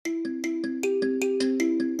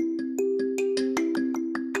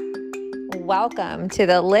Welcome to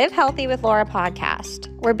the Live Healthy with Laura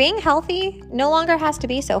podcast, where being healthy no longer has to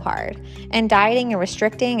be so hard, and dieting and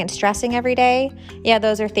restricting and stressing every day, yeah,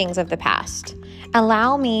 those are things of the past.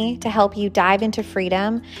 Allow me to help you dive into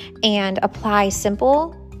freedom and apply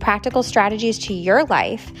simple, practical strategies to your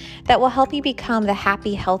life that will help you become the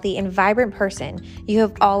happy, healthy, and vibrant person you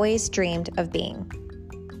have always dreamed of being.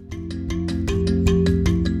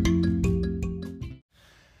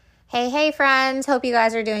 Hey friends, hope you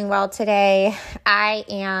guys are doing well today. I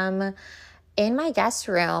am in my guest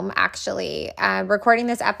room actually recording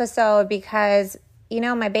this episode because,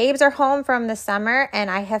 my babes are home from the summer and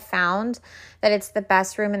I have found that it's the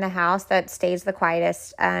best room in the house that stays the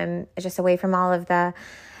quietest, just away from all of the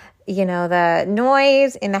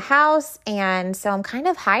noise in the house. And so I'm kind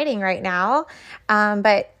of hiding right now,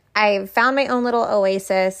 but I found my own little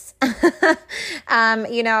oasis.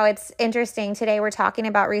 It's interesting. Today we're talking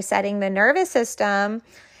about resetting the nervous system,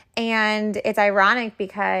 and it's ironic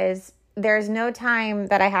because there's no time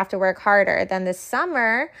that I have to work harder than this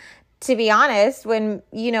summer, to be honest, when,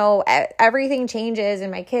 everything changes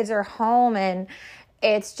and my kids are home, and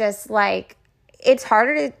it's just like, it's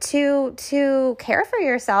harder to care for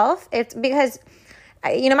yourself. It's because,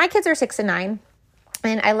 my kids are 6 and 9.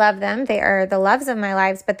 And I love them. They are the loves of my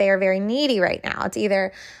lives, but they are very needy right now. It's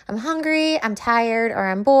either I'm hungry, I'm tired, or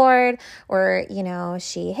I'm bored, or,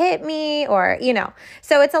 she hit me, or,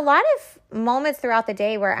 So it's a lot of moments throughout the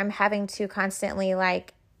day where I'm having to constantly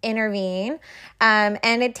intervene.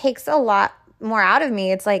 And it takes a lot more out of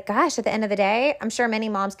me. It's like, gosh, at the end of the day, I'm sure many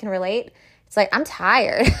moms can relate. It's like, I'm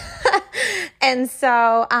tired. And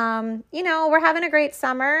so, we're having a great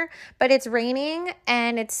summer, but it's raining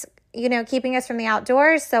and it's keeping us from the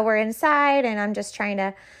outdoors. So we're inside and I'm just trying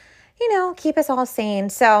to, keep us all sane.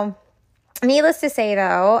 So needless to say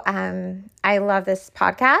though, I love this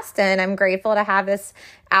podcast and I'm grateful to have this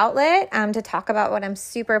outlet, to talk about what I'm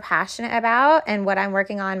super passionate about and what I'm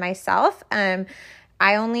working on myself.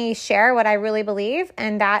 I only share what I really believe.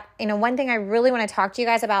 And that, one thing I really want to talk to you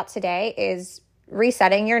guys about today is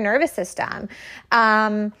resetting your nervous system.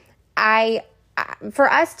 For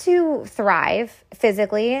us to thrive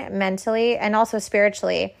physically, mentally, and also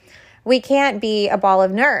spiritually, we can't be a ball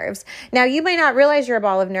of nerves. Now, you might not realize you're a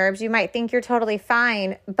ball of nerves. You might think you're totally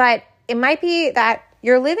fine, but it might be that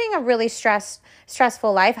you're living a really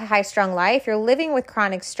stressful life, a high-strung life. You're living with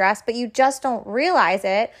chronic stress, but you just don't realize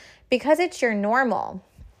it because it's your normal.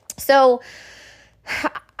 So,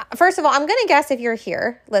 first of all, I'm going to guess if you're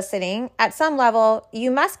here listening, at some level,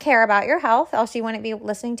 you must care about your health, else you wouldn't be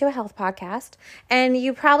listening to a health podcast. And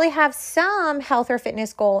you probably have some health or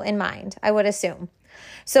fitness goal in mind, I would assume.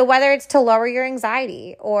 So whether it's to lower your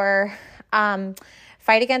anxiety or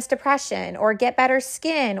fight against depression or get better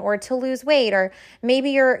skin or to lose weight, or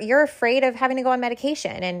maybe you're afraid of having to go on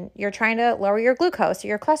medication and you're trying to lower your glucose or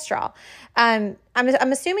your cholesterol. I'm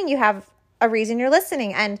assuming you have a reason you're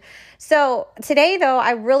listening. And so today, though,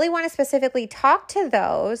 I really want to specifically talk to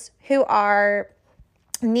those who are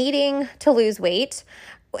needing to lose weight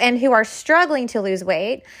and who are struggling to lose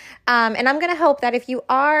weight. And I'm going to hope that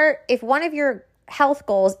if one of your health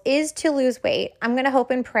goals is to lose weight, I'm going to hope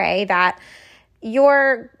and pray that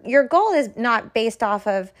your goal is not based off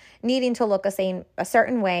of needing to look a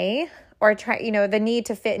certain way or the need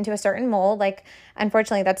to fit into a certain mold. Like,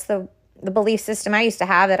 unfortunately, that's the belief system I used to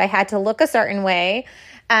have, that I had to look a certain way.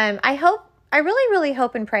 I really, really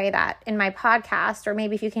hope and pray that in my podcast, or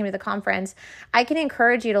maybe if you came to the conference, I can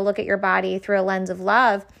encourage you to look at your body through a lens of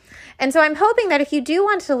love. And so I'm hoping that if you do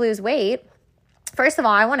want to lose weight, first of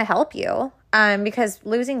all, I want to help you, because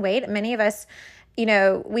losing weight, many of us,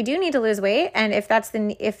 we do need to lose weight. And if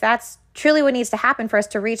that's truly what needs to happen for us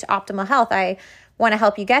to reach optimal health, I want to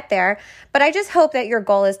help you get there. But I just hope that your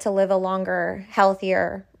goal is to live a longer,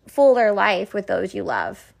 healthier, fuller life with those you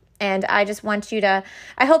love. And I just want you to,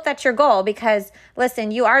 I hope that's your goal, because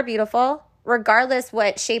listen, you are beautiful. Regardless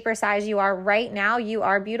what shape or size you are right now, you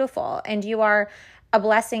are beautiful and you are a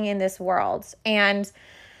blessing in this world. And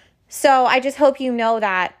so I just hope you know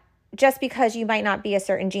that just because you might not be a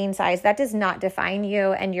certain gene size, that does not define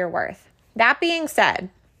you and your worth. That being said,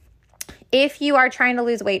 if you are trying to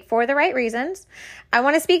lose weight for the right reasons, I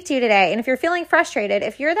want to speak to you today. And if you're feeling frustrated,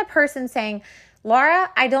 if you're the person saying, Laura,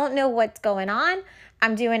 I don't know what's going on.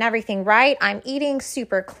 I'm doing everything right. I'm eating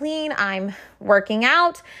super clean. I'm working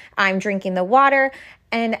out. I'm drinking the water.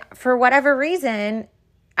 And for whatever reason,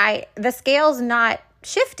 the scale's not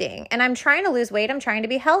shifting. And I'm trying to lose weight. I'm trying to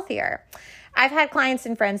be healthier. I've had clients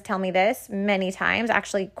and friends tell me this many times,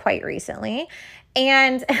 actually quite recently.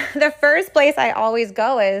 And the first place I always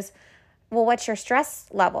go is, well, what's your stress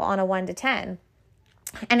level on a 1 to 10?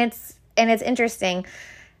 And it's interesting.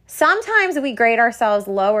 sometimes we grade ourselves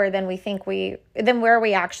lower than than where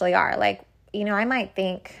we actually are. Like, I might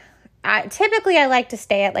think, typically I like to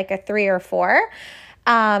stay at like a 3 or 4.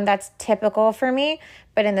 That's typical for me.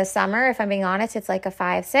 But in the summer, if I'm being honest, it's like a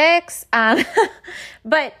 5, 6.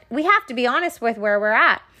 But we have to be honest with where we're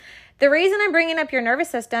at. The reason I'm bringing up your nervous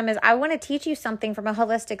system is I want to teach you something from a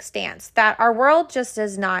holistic stance that our world just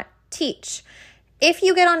does not teach. If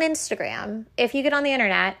you get on Instagram, if you get on the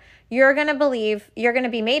internet, you're going to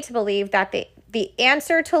be made to believe that the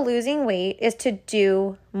answer to losing weight is to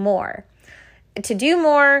do more.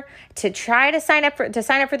 To try to sign up for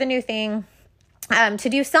the new thing, to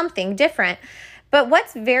do something different. But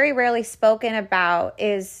what's very rarely spoken about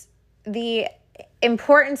is the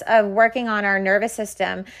importance of working on our nervous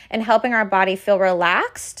system and helping our body feel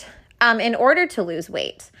relaxed in order to lose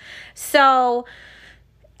weight. So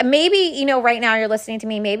maybe, right now you're listening to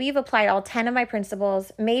me, maybe you've applied all 10 of my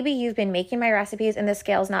principles. Maybe you've been making my recipes and the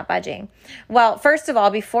scale's not budging. Well, first of all,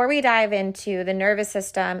 before we dive into the nervous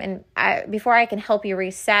system and before I can help you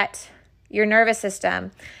reset your nervous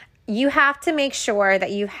system, you have to make sure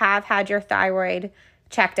that you have had your thyroid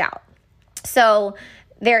checked out. So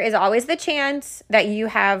there is always the chance that you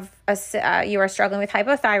are struggling with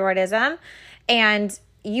hypothyroidism, and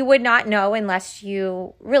you would not know unless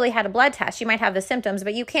you really had a blood test. You might have the symptoms,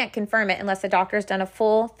 but you can't confirm it unless the doctor's done a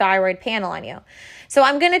full thyroid panel on you. So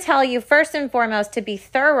I'm going to tell you first and foremost to be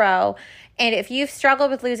thorough. And if you've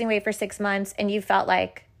struggled with losing weight for 6 months and you felt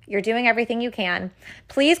like you're doing everything you can,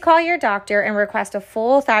 please call your doctor and request a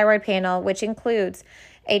full thyroid panel, which includes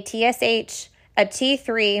a TSH, a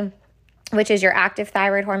T3, which is your active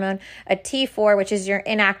thyroid hormone, a T4, which is your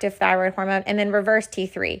inactive thyroid hormone, and then reverse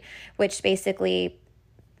T3, which basically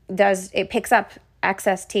picks up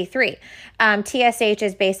excess T3. TSH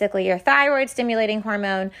is basically your thyroid stimulating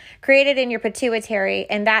hormone created in your pituitary,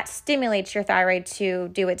 and that stimulates your thyroid to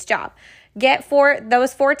do its job. Get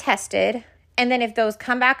those 4 tested, and then if those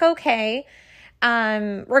come back okay,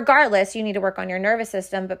 regardless, you need to work on your nervous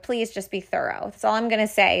system, but please just be thorough. That's all I'm going to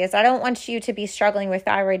say is I don't want you to be struggling with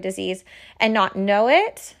thyroid disease and not know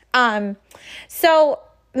it. So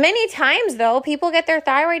many times though, people get their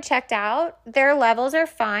thyroid checked out. Their levels are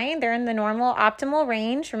fine. They're in the normal optimal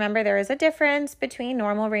range. Remember, there is a difference between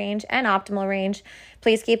normal range and optimal range.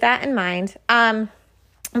 Please keep that in mind.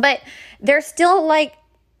 But they're still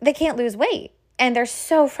they can't lose weight and they're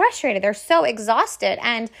so frustrated. They're so exhausted.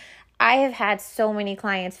 And I have had so many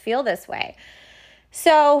clients feel this way.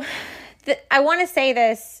 So I want to say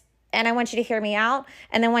this, and I want you to hear me out.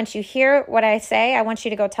 And then once you hear what I say, I want you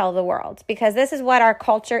to go tell the world, because this is what our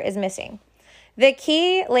culture is missing. The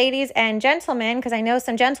key, ladies and gentlemen, because I know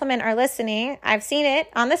some gentlemen are listening. I've seen it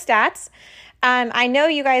on the stats. I know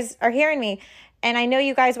you guys are hearing me, and I know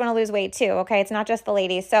you guys want to lose weight too, okay? It's not just the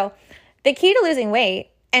ladies. So the key to losing weight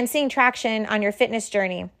and seeing traction on your fitness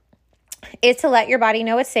journey is to let your body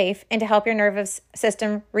know it's safe and to help your nervous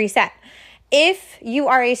system reset. If you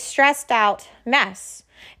are a stressed out mess,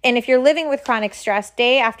 and if you're living with chronic stress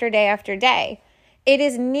day after day after day, it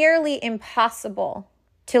is nearly impossible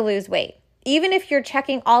to lose weight. Even if you're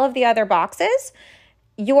checking all of the other boxes,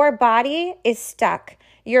 your body is stuck.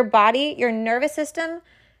 Your nervous system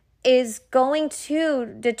is going to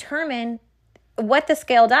determine what the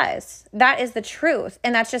scale does. That is the truth,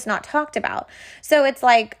 and that's just not talked about. So it's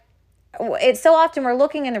so often we're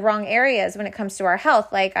looking in the wrong areas when it comes to our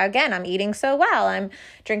health. Like, again, I'm eating so well, I'm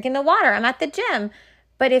drinking the water, I'm at the gym.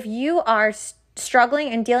 But if you are struggling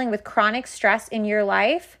and dealing with chronic stress in your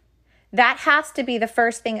life, that has to be the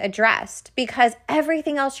first thing addressed, because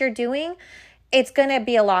everything else you're doing, it's going to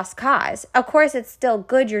be a lost cause. Of course, it's still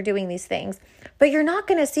good you're doing these things, but you're not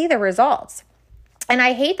going to see the results. And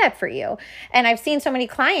I hate that for you. And I've seen so many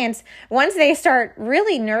clients, once they start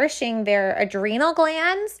really nourishing their adrenal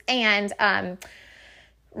glands and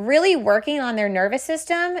really working on their nervous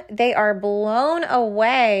system, they are blown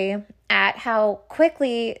away at how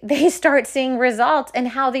quickly they start seeing results and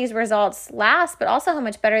how these results last, but also how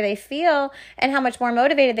much better they feel and how much more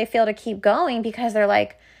motivated they feel to keep going, because they're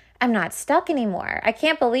like, I'm not stuck anymore. I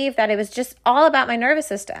can't believe that it was just all about my nervous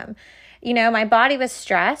system. My body was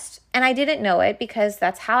stressed and I didn't know it because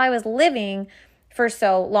that's how I was living for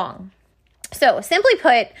so long. So simply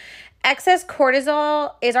put, excess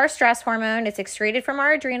cortisol is our stress hormone. It's excreted from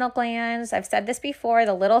our adrenal glands. I've said this before,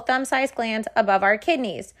 the little thumb-sized glands above our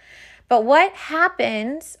kidneys. But what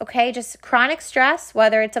happens, just chronic stress,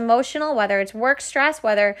 whether it's emotional, whether it's work stress,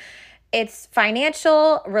 whether it's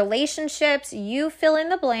financial, relationships, you fill in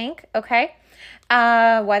the blank,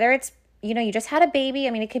 whether it's you just had a baby.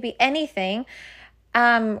 It could be anything.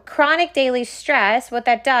 Chronic daily stress, what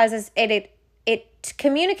that does is it it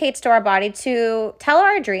communicates to our body to tell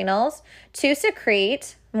our adrenals to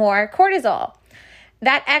secrete more cortisol.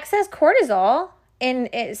 That excess cortisol,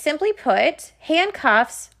 simply put,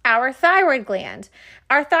 handcuffs our thyroid gland.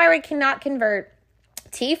 Our thyroid cannot convert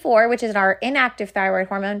T4, which is our inactive thyroid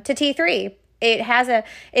hormone, to T3.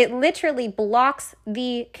 It literally blocks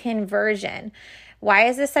the conversion. Why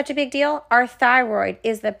is this such a big deal? Our thyroid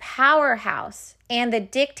is the powerhouse and the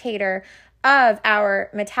dictator of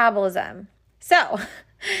our metabolism. So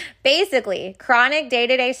basically, chronic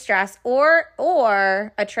day-to-day stress or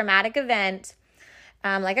a traumatic event,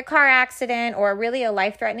 like a car accident or really a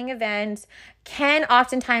life-threatening event, can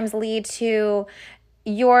oftentimes lead to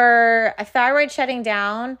your thyroid shutting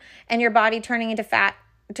down and your body turning to fat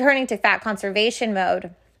conservation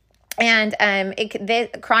mode. And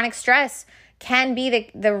chronic stress can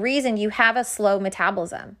be the reason you have a slow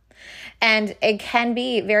metabolism. And it can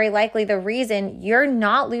be very likely the reason you're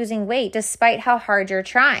not losing weight despite how hard you're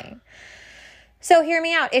trying. So hear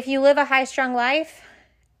me out. If you live a high-strung life,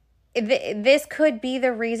 this could be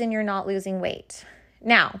the reason you're not losing weight.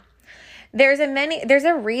 Now, there's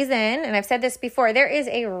a reason, and I've said this before, there is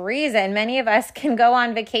a reason many of us can go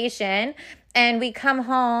on vacation and we come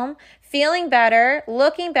home feeling better,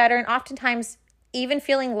 looking better, and oftentimes even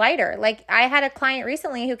feeling lighter. Like I had a client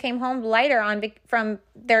recently who came home lighter from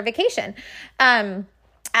their vacation.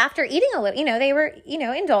 After eating a little, they were,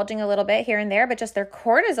 indulging a little bit here and there, but just their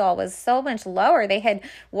cortisol was so much lower. They had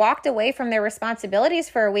walked away from their responsibilities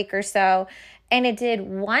for a week or so, and it did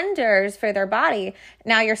wonders for their body.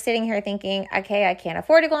 Now you're sitting here thinking, okay, I can't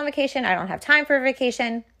afford to go on vacation. I don't have time for a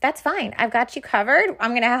vacation. That's fine. I've got you covered.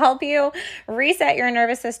 I'm going to help you reset your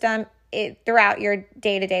nervous system throughout your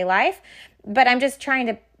day-to-day life. But I'm just trying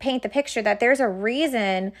to paint the picture that there's a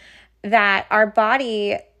reason that our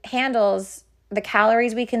body handles the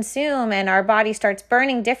calories we consume and our body starts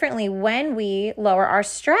burning differently when we lower our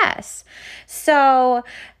stress. So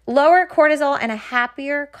lower cortisol and a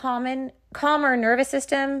happier, calmer nervous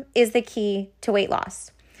system is the key to weight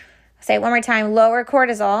loss. I'll say it one more time. Lower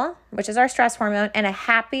cortisol, which is our stress hormone, and a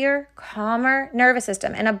happier, calmer nervous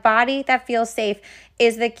system and a body that feels safe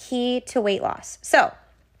is the key to weight loss. So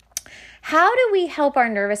how do we help our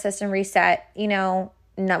nervous system reset,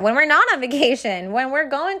 when we're not on vacation, when we're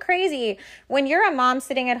going crazy, when you're a mom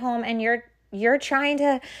sitting at home and you're trying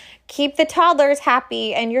to keep the toddlers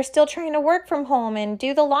happy and you're still trying to work from home and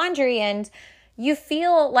do the laundry and you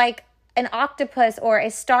feel like an octopus or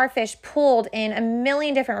a starfish pulled in a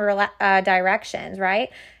million different directions, right?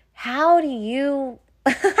 How do you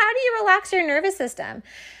relax your nervous system?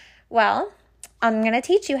 Well, I'm going to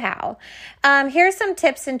teach you how. Here's some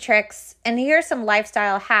tips and tricks, and here's some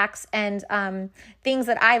lifestyle hacks and things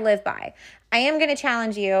that I live by. I am going to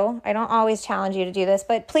challenge you. I don't always challenge you to do this,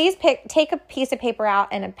 but please take a piece of paper out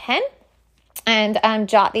and a pen and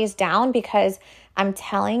jot these down, because I'm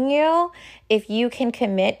telling you, if you can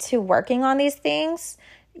commit to working on these things,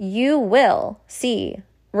 you will see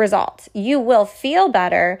results. You will feel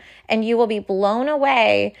better and you will be blown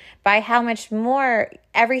away by how much more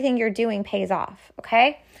everything you're doing pays off,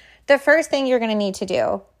 okay? The first thing you're going to need to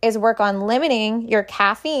do is work on limiting your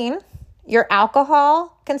caffeine, your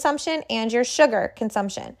alcohol consumption, and your sugar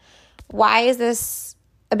consumption. Why is this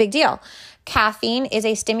a big deal? Caffeine is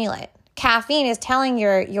a stimulant. Caffeine is telling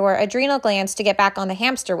your adrenal glands to get back on the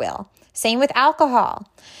hamster wheel. Same with alcohol.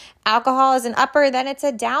 Alcohol is an upper, then it's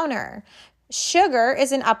a downer. Sugar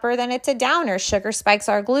is an upper, then it's a downer. Sugar spikes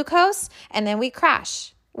our glucose, and then we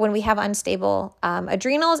crash. When we have unstable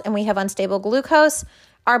adrenals and we have unstable glucose,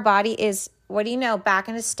 our body is, back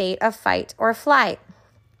in a state of fight or flight.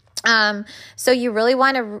 So you really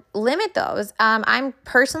want to limit those. I'm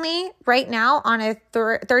personally right now on a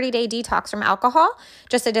 30-day detox from alcohol,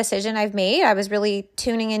 just a decision I've made. I was really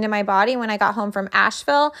tuning into my body when I got home from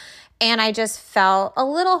Asheville, and I just felt a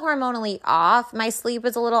little hormonally off. My sleep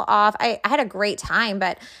was a little off. I had a great time,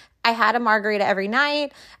 but I had a margarita every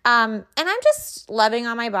night. And I'm just loving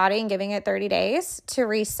on my body and giving it 30 days to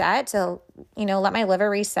reset, to, let my liver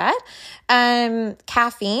reset.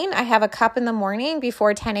 Caffeine, I have a cup in the morning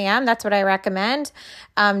before 10 a.m. That's what I recommend.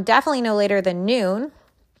 Definitely no later than noon.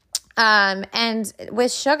 And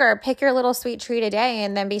with sugar, pick your little sweet treat a day.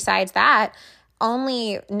 And then besides that,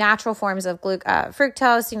 only natural forms of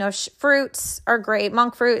fructose, fruits are great.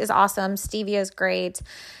 Monk fruit is awesome. Stevia is great.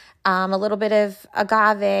 A little bit of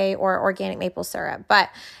agave or organic maple syrup, but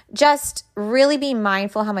just really be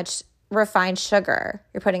mindful how much refined sugar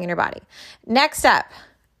you're putting in your body. Next up,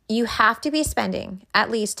 you have to be spending at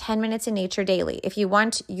least 10 minutes in nature daily if you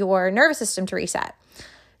want your nervous system to reset.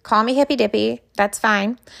 Call me hippy dippy, that's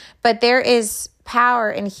fine, but there is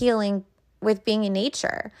power in healing with being in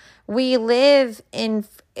nature. We live in,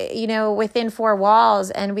 within four walls,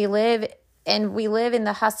 and we live in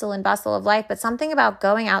the hustle and bustle of life. But something about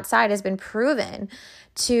going outside has been proven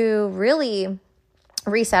to really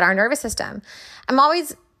reset our nervous system. I'm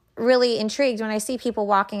always really intrigued when I see people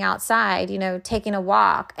walking outside, taking a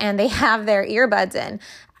walk, and they have their earbuds in.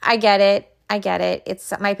 I get it. It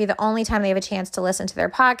might be the only time they have a chance to listen to their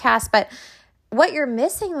podcast, but what you're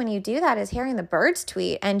missing when you do that is hearing the birds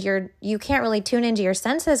tweet, and you can't really tune into your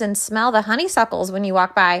senses and smell the honeysuckles when you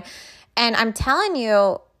walk by. And I'm telling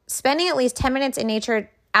you, spending at least 10 minutes in nature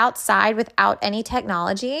outside without any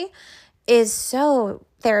technology is so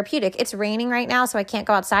therapeutic. It's raining right now, so I can't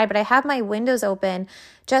go outside, but I have my windows open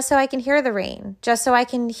just so I can hear the rain, just so I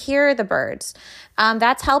can hear the birds.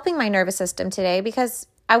 That's helping my nervous system today because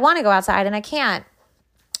I want to go outside and I can't.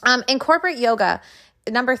 Incorporate yoga,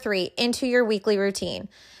 number 3, into your weekly routine.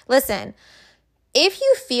 Listen, if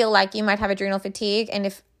you feel like you might have adrenal fatigue, and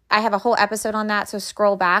if I have a whole episode on that, so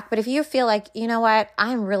scroll back. But if you feel like, you know what,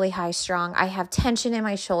 I'm really high strung, I have tension in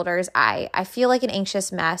my shoulders, I feel like an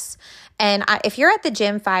anxious mess. And if you're at the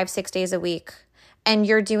gym 5-6 days a week and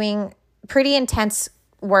you're doing pretty intense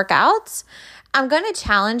workouts, I'm going to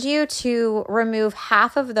challenge you to remove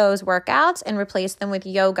half of those workouts and replace them with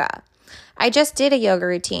yoga. I just did a yoga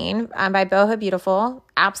routine by Boho Beautiful.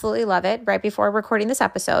 Absolutely love it. Right before recording this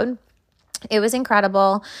episode. It was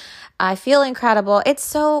incredible. I feel incredible. It's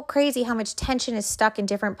so crazy how much tension is stuck in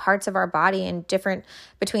different parts of our body and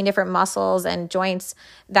between different muscles and joints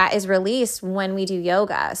that is released when we do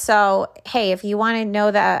yoga. So, hey, if you want to know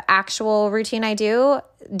the actual routine I do,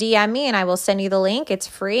 DM me and I will send you the link. It's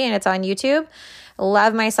free and it's on YouTube.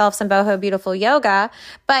 Love myself some Boho Beautiful yoga,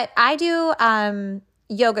 but I do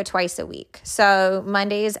yoga twice a week. So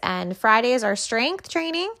Mondays and Fridays are strength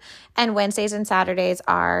training, and Wednesdays and Saturdays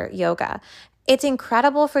are yoga. It's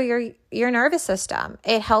incredible for your nervous system.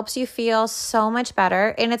 It helps you feel so much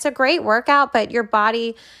better, and it's a great workout, but your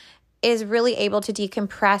body is really able to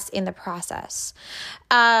decompress in the process.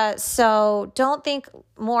 So don't think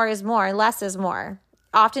more is more, less is more.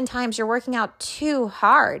 Oftentimes you're working out too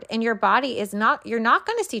hard and your body you're not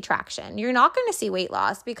going to see traction. You're not going to see weight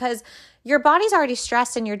loss because your body's already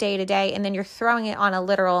stressed in your day to day, and then you're throwing it on a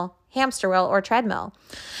literal hamster wheel or treadmill.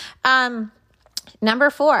 Number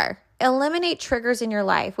 4, eliminate triggers in your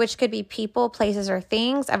life, which could be people, places, or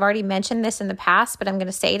things. I've already mentioned this in the past, but I'm going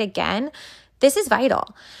to say it again. This is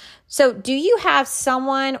vital. So do you have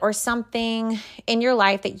someone or something in your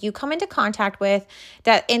life that you come into contact with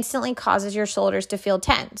that instantly causes your shoulders to feel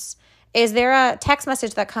tense? Is there a text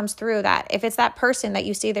message that comes through that if it's that person that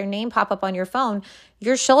you see their name pop up on your phone,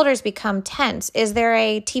 your shoulders become tense? Is there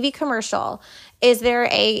a TV commercial? Is there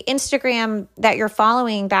a Instagram that you're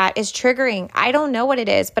following that is triggering? I don't know what it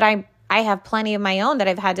is, but I have plenty of my own that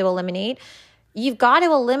I've had to eliminate. You've got to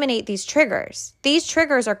eliminate these triggers. These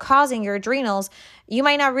triggers are causing your adrenals. You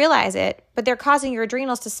might not realize it, but they're causing your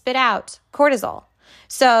adrenals to spit out cortisol.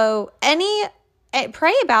 So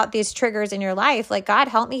pray about these triggers in your life. Like, God,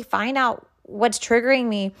 help me find out what's triggering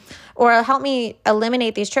me, or help me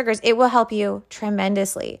eliminate these triggers. It will help you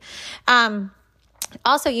tremendously.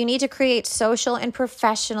 Also, you need to create social and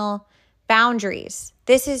professional boundaries.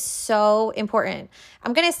 This is so important.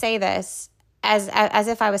 I'm going to say this as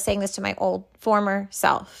if I was saying this to my old former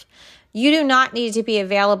self. You do not need to be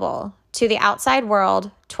available to the outside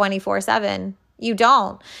world 24/7. You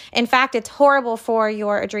don't. In fact, it's horrible for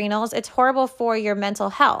your adrenals. It's horrible for your mental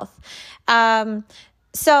health.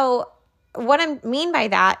 So what I mean by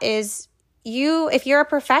that is if you're a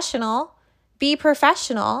professional, be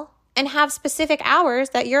professional and have specific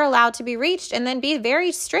hours that you're allowed to be reached, and then be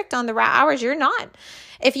very strict on the hours you're not.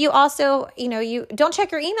 If you also, you don't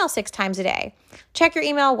check your email 6 times a day. Check your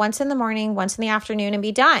email once in the morning, once in the afternoon, and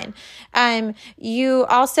be done. You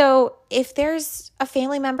also, if there's a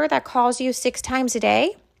family member that calls you 6 times a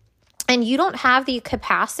day and you don't have the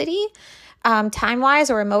capacity, time-wise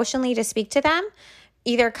or emotionally, to speak to them,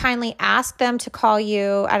 either kindly ask them to call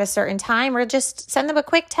you at a certain time, or just send them a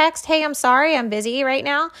quick text. Hey, I'm sorry, I'm busy right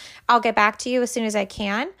now. I'll get back to you as soon as I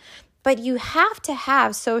can. But you have to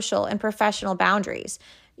have social and professional boundaries.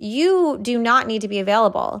 You do not need to be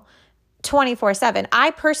available 24/7. I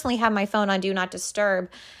personally have my phone on Do Not Disturb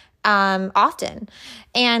often,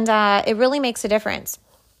 and it really makes a difference.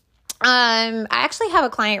 I actually have a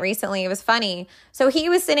client recently. It was funny. So he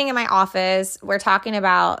was sitting in my office. We're talking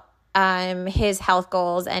about his health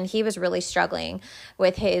goals, and he was really struggling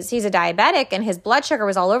with he's a diabetic, and his blood sugar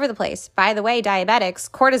was all over the place. By the way, diabetics,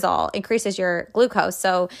 cortisol increases your glucose.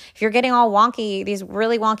 So if you're getting all wonky, these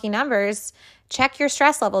really wonky numbers, check your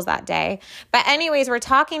stress levels that day. But anyways, we're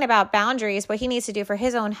talking about boundaries, what he needs to do for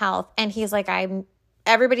his own health. And he's like,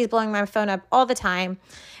 everybody's blowing my phone up all the time,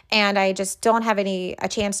 and I just don't have a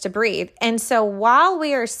chance to breathe. And so while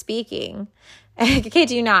we are speaking, I kid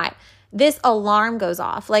you not, this alarm goes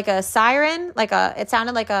off like a siren, it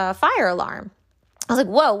sounded like a fire alarm. I was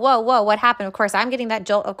like, whoa, whoa, whoa, what happened? Of course, I'm getting that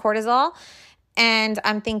jolt of cortisol, and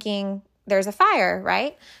I'm thinking there's a fire,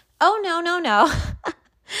 right? Oh, no.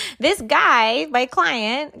 This guy, my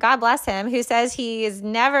client, God bless him, who says he is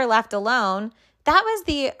never left alone, that was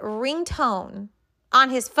the ringtone on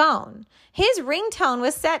his phone. His ringtone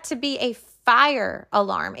was set to be a fire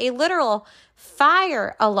alarm, a literal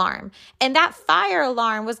fire alarm. And that fire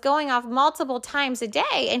alarm was going off multiple times a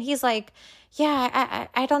day. And he's like, yeah,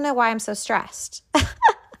 I don't know why I'm so stressed.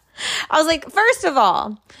 I was like, first of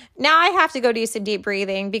all, now I have to go do some deep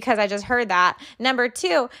breathing because I just heard that. Number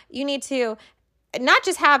two, you need to not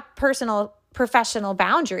just have professional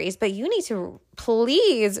boundaries, but you need to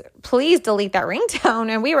please delete that ringtone.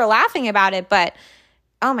 And we were laughing about it, but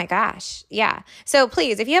oh my gosh. Yeah. So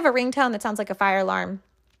please, if you have a ringtone that sounds like a fire alarm,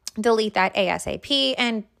 delete that ASAP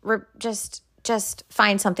and just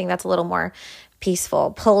find something that's a little more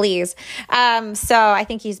peaceful, please. So I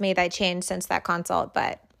think he's made that change since that consult,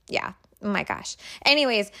 but yeah. Oh my gosh.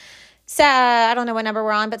 Anyways, so I don't know what number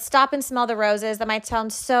we're on, but stop and smell the roses. That might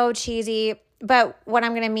sound so cheesy, but what I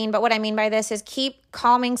mean by this is keep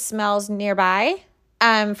calming smells nearby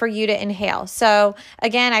for you to inhale. So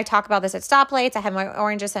again, I talk about this at stoplights. I have my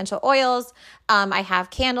orange essential oils. I have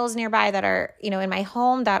candles nearby that are, in my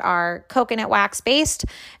home that are coconut wax based,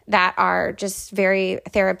 that are just very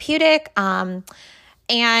therapeutic. And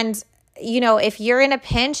if you're in a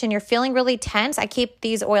pinch and you're feeling really tense, I keep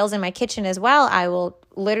these oils in my kitchen as well. I will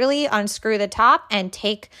literally unscrew the top and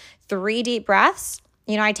take 3 deep breaths.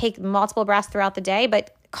 I take multiple breaths throughout the day,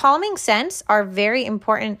 but calming scents are very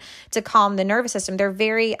important to calm the nervous system. They're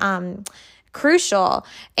very crucial,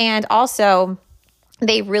 and also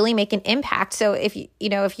they really make an impact. So if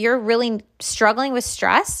you're really struggling with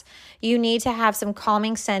stress, you need to have some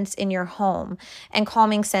calming scents in your home and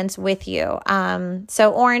calming scents with you.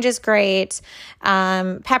 So orange is great.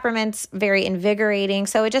 Peppermint's very invigorating.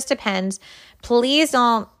 So it just depends. Please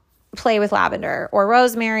don't play with lavender or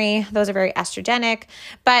rosemary. Those are very estrogenic.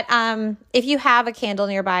 But if you have a candle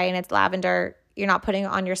nearby and it's lavender, you're not putting it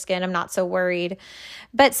on your skin, I'm not so worried.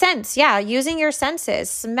 But scents, yeah, using your senses,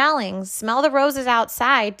 smell the roses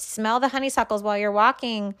outside, smell the honeysuckles while you're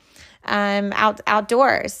walking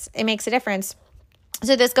outdoors. It makes a difference.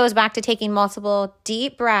 So this goes back to taking multiple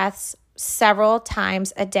deep breaths several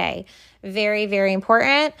times a day. Very, very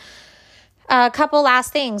important. A couple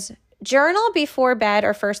last things. Journal before bed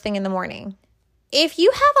or first thing in the morning. If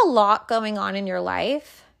you have a lot going on in your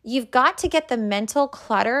life, you've got to get the mental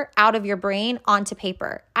clutter out of your brain onto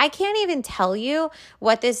paper. I can't even tell you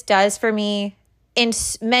what this does for me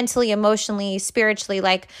mentally, emotionally, spiritually.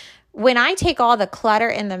 Like when I take all the clutter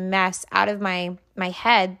and the mess out of my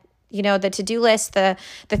head, the to-do list, the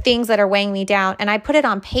things that are weighing me down, and I put it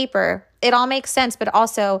on paper, it all makes sense, but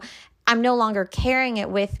also I'm no longer carrying it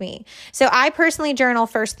with me. So I personally journal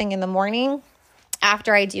first thing in the morning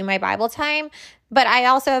after I do my Bible time. But I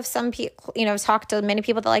also have some people, talked to many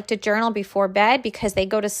people that like to journal before bed because they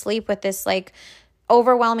go to sleep with this like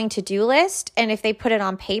overwhelming to-do list. And if they put it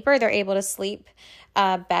on paper, they're able to sleep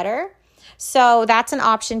better. So that's an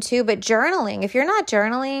option too. But journaling, if you're not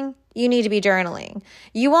journaling, you need to be journaling.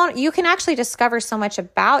 You can actually discover so much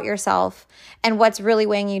about yourself and what's really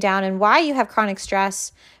weighing you down and why you have chronic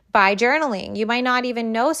stress by journaling. You might not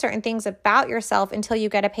even know certain things about yourself until you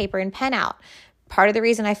get a paper and pen out. Part of the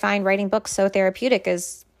reason I find writing books so therapeutic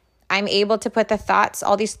is I'm able to put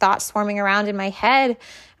all these thoughts swarming around in my head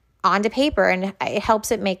onto paper, and it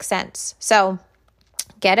helps it make sense. So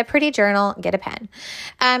get a pretty journal, get a pen.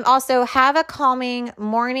 Also have a calming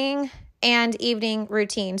morning and evening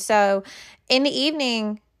routine. So in the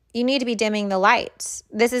evening, you need to be dimming the lights.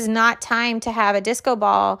 This is not time to have a disco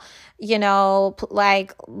ball,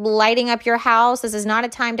 like lighting up your house. This is not a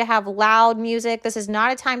time to have loud music. This is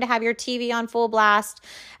not a time to have your TV on full blast.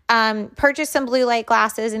 Purchase some blue light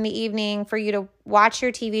glasses in the evening for you to watch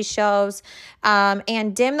your TV shows,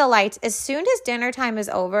 and dim the lights. As soon as dinner time is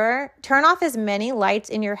over, turn off as many lights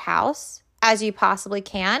in your house as you possibly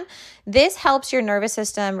can. This helps your nervous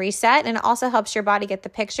system reset, and it also helps your body get the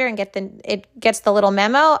picture and it gets the little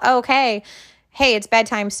memo. Okay, hey, it's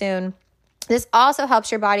bedtime soon. This also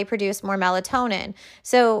helps your body produce more melatonin.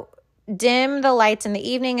 So dim the lights in the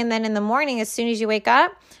evening, and then in the morning, as soon as you wake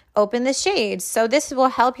up, open the shades. So this will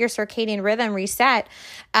help your circadian rhythm reset.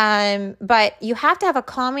 But you have to have a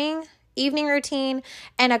calming evening routine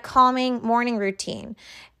and a calming morning routine.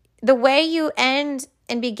 The way you end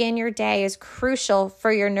and begin your day is crucial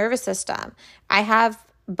for your nervous system. I have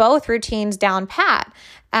both routines down pat.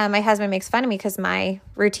 My husband makes fun of me because my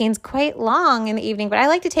routine's quite long in the evening, but I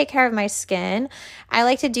like to take care of my skin. I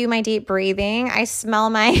like to do my deep breathing. I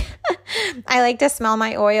like to smell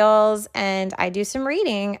my oils, and I do some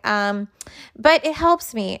reading. But it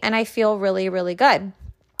helps me, and I feel really, really good.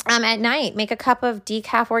 At night, make a cup of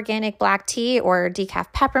decaf organic black tea or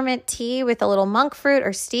decaf peppermint tea with a little monk fruit or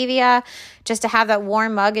stevia, just to have that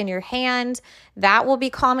warm mug in your hand. That will be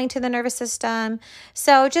calming to the nervous system.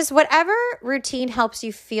 So just whatever routine helps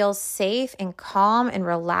you feel safe and calm and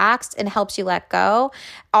relaxed and helps you let go.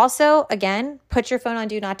 Also, again, put your phone on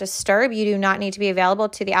do not disturb. You do not need to be available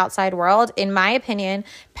to the outside world, in my opinion,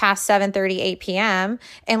 past 7:30, 8 p.m.,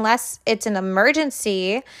 unless it's an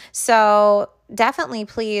emergency. So definitely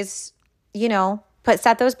please,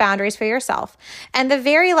 set those boundaries for yourself. And the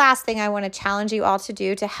very last thing I want to challenge you all to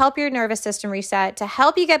do to help your nervous system reset, to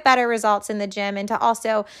help you get better results in the gym, and to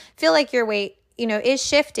also feel like your weight, is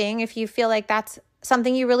shifting, if you feel like that's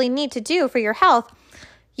something you really need to do for your health,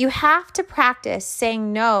 you have to practice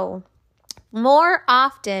saying no more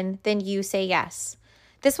often than you say yes.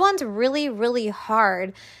 This one's really, really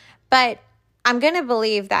hard, but I'm going to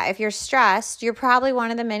believe that if you're stressed, you're probably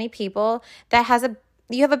one of the many people that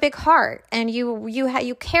you have a big heart, and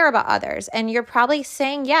you care about others, and you're probably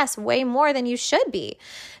saying yes way more than you should be.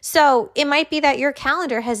 So it might be that your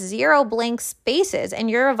calendar has 0 blank spaces,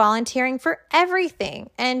 and you're volunteering for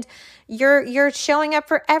everything, and you're showing up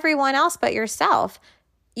for everyone else but yourself.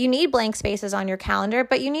 You need blank spaces on your calendar,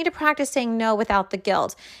 but you need to practice saying no without the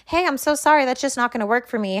guilt. Hey, I'm so sorry. That's just not going to work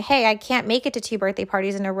for me. Hey, I can't make it to 2 birthday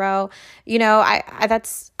parties in a row.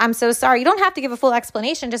 I'm so sorry. You don't have to give a full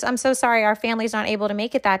explanation. Just, I'm so sorry. Our family's not able to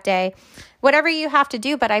make it that day. Whatever you have to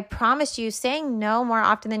do. But I promise you, saying no more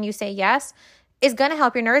often than you say yes is going to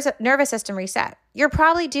help your nervous system reset. You're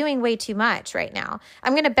probably doing way too much right now.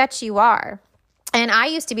 I'm going to bet you are. And I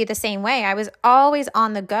used to be the same way. I was always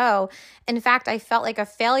on the go. In fact, I felt like a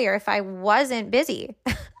failure if I wasn't busy.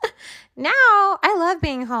 Now, I love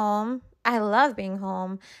being home.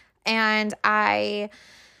 And I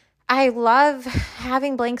love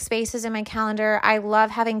having blank spaces in my calendar. I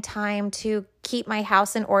love having time to keep my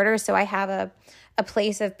house in order, so I have a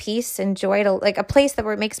place of peace and joy, like a place that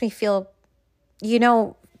makes me feel,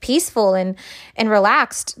 peaceful and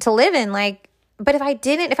relaxed to live in. But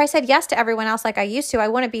if I said yes to everyone else like I used to, I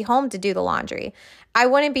wouldn't be home to do the laundry. I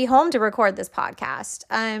wouldn't be home to record this podcast.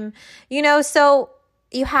 So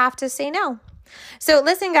you have to say no. So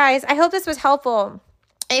listen, guys, I hope this was helpful.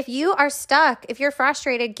 If you are stuck, if you're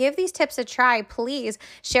frustrated, give these tips a try. Please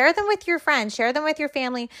share them with your friends, share them with your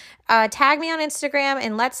family, tag me on Instagram,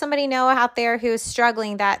 and let somebody know out there who is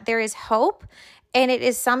struggling that there is hope. And it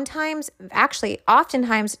is oftentimes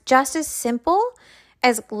just as simple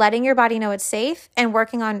as letting your body know it's safe and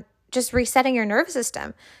working on just resetting your nervous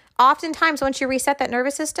system. Oftentimes, once you reset that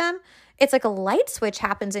nervous system, it's like a light switch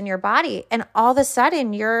happens in your body, and all of a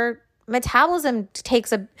sudden your metabolism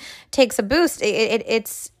takes a boost. It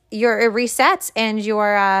resets, and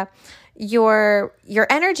your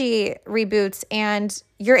energy reboots, and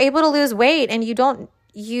you're able to lose weight, and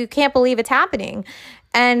you can't believe it's happening.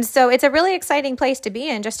 And so it's a really exciting place to be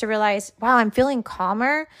in, just to realize, wow, I'm feeling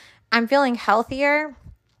calmer. I'm feeling healthier,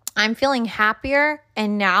 I'm feeling happier,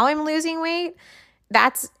 and now I'm losing weight.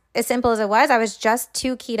 That's as simple as it was. I was just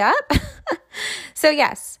too keyed up. So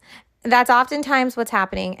yes, that's oftentimes what's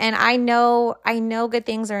happening. And I know good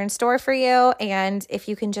things are in store for you. And if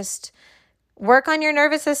you can just work on your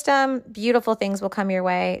nervous system, beautiful things will come your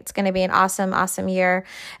way. It's going to be an awesome, awesome year.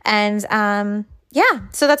 And so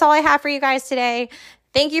that's all I have for you guys today.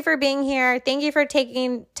 Thank you for being here. Thank you for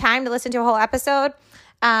taking time to listen to a whole episode.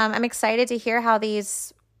 I'm excited to hear how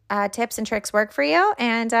these tips and tricks work for you,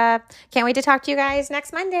 and can't wait to talk to you guys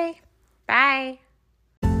next Monday. Bye.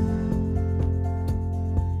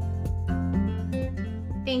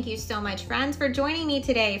 Thank you so much, friends, for joining me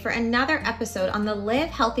today for another episode on the Live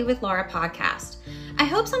Healthy with Laura podcast. I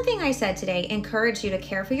hope something I said today encouraged you to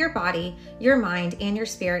care for your body, your mind, and your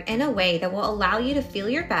spirit in a way that will allow you to feel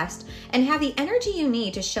your best and have the energy you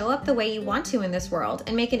need to show up the way you want to in this world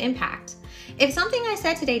and make an impact. If something I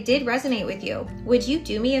said today did resonate with you, would you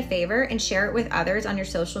do me a favor and share it with others on your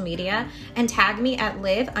social media and tag me at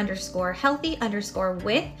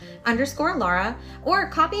live_healthy_with_Laura, or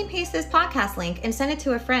copy and paste this podcast link and send it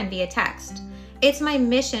to a friend via text. It's my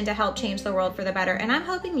mission to help change the world for the better, and I'm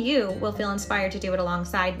hoping you will feel inspired to do it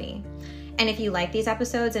alongside me. And if you like these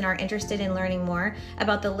episodes and are interested in learning more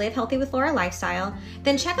about the Live Healthy with Laura lifestyle,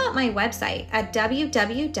 then check out my website at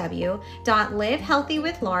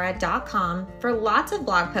www.livehealthywithlaura.com for lots of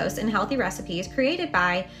blog posts and healthy recipes created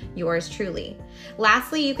by yours truly.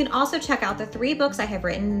 Lastly, you can also check out the 3 books I have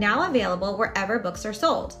written, now available wherever books are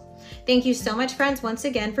sold. Thank you so much, friends, once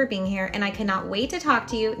again for being here, and I cannot wait to talk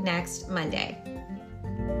to you next Monday.